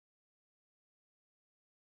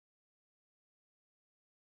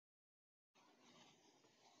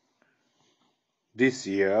This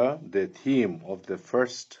year, the theme of the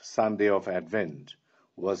first Sunday of Advent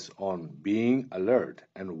was on being alert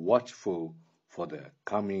and watchful for the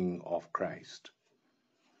coming of Christ.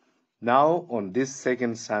 Now, on this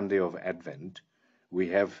second Sunday of Advent, we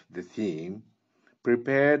have the theme,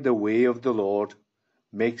 Prepare the way of the Lord,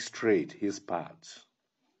 make straight his paths.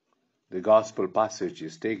 The Gospel passage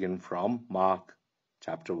is taken from Mark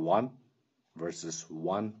chapter 1, verses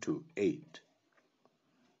 1 to 8.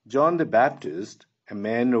 John the Baptist, a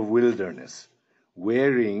man of wilderness,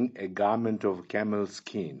 wearing a garment of camel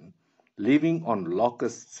skin, living on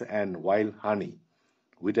locusts and wild honey,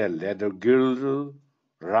 with a leather girdle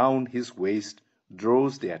round his waist,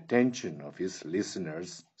 draws the attention of his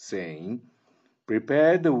listeners, saying,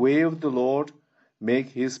 Prepare the way of the Lord, make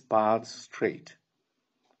his paths straight.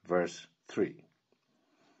 Verse 3.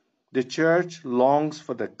 The church longs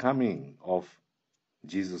for the coming of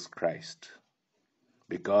Jesus Christ,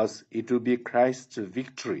 because it will be Christ's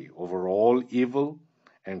victory over all evil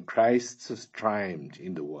and Christ's triumph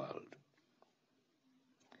in the world.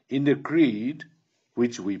 In the Creed,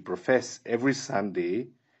 which we profess every Sunday,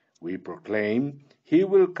 we proclaim, He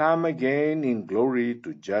will come again in glory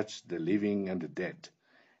to judge the living and the dead,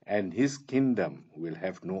 and His kingdom will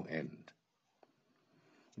have no end.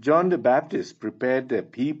 John the Baptist prepared the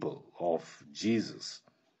people of Jesus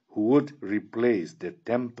who would replace the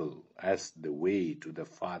temple as the way to the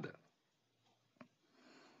Father.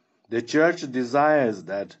 The church desires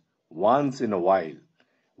that once in a while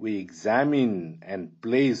we examine and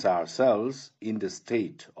place ourselves in the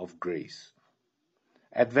state of grace.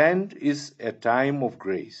 Advent is a time of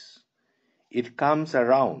grace. It comes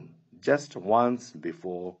around just once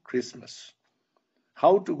before Christmas.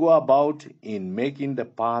 How to go about in making the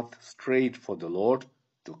path straight for the Lord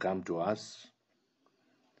to come to us?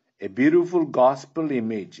 A beautiful gospel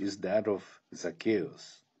image is that of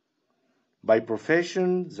Zacchaeus. By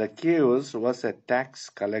profession, Zacchaeus was a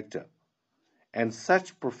tax collector, and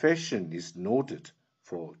such profession is noted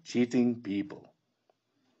for cheating people.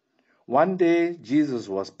 One day, Jesus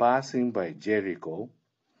was passing by Jericho.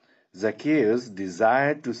 Zacchaeus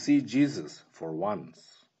desired to see Jesus for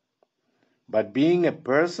once. But being a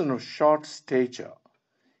person of short stature,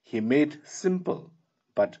 he made simple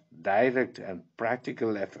but direct and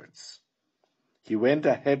practical efforts. He went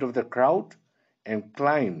ahead of the crowd and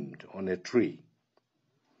climbed on a tree.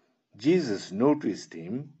 Jesus noticed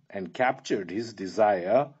him and captured his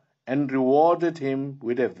desire and rewarded him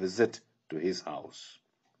with a visit to his house.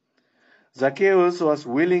 Zacchaeus was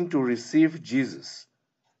willing to receive Jesus,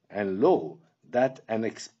 and lo, that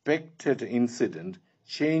unexpected incident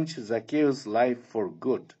changed Zacchaeus' life for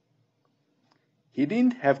good. He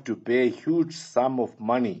didn't have to pay a huge sum of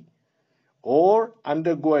money or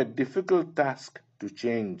undergo a difficult task to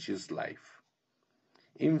change his life.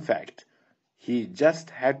 In fact, he just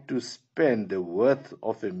had to spend the worth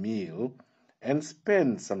of a meal and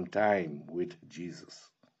spend some time with Jesus.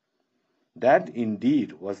 That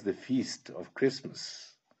indeed was the feast of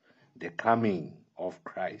Christmas, the coming of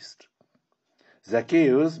Christ.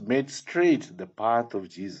 Zacchaeus made straight the path of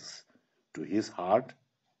Jesus to his heart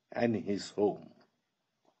and his home.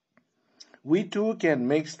 We too can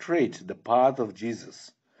make straight the path of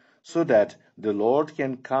Jesus so that the Lord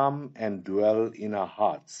can come and dwell in our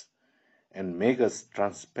hearts and make us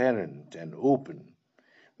transparent and open,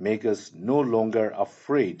 make us no longer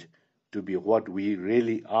afraid to be what we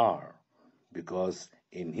really are, because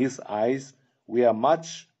in His eyes we are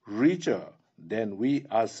much richer than we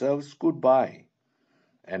ourselves could buy,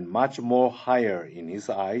 and much more higher in His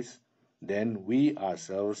eyes than we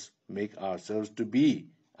ourselves make ourselves to be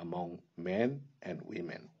among men and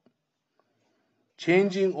women.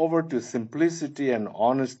 Changing over to simplicity and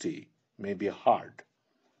honesty may be hard,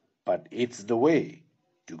 but it's the way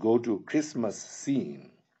to go to Christmas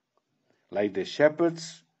scene. Like the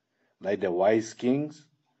shepherds, like the wise kings,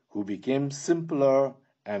 who became simpler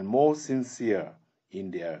and more sincere in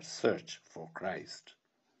their search for Christ.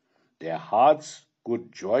 Their hearts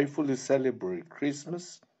could joyfully celebrate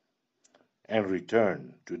Christmas and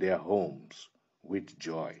return to their homes with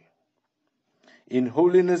joy. In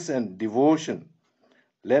holiness and devotion,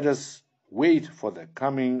 let us wait for the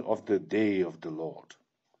coming of the day of the Lord.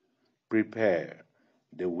 Prepare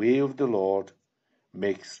the way of the Lord,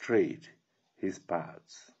 make straight his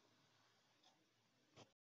paths.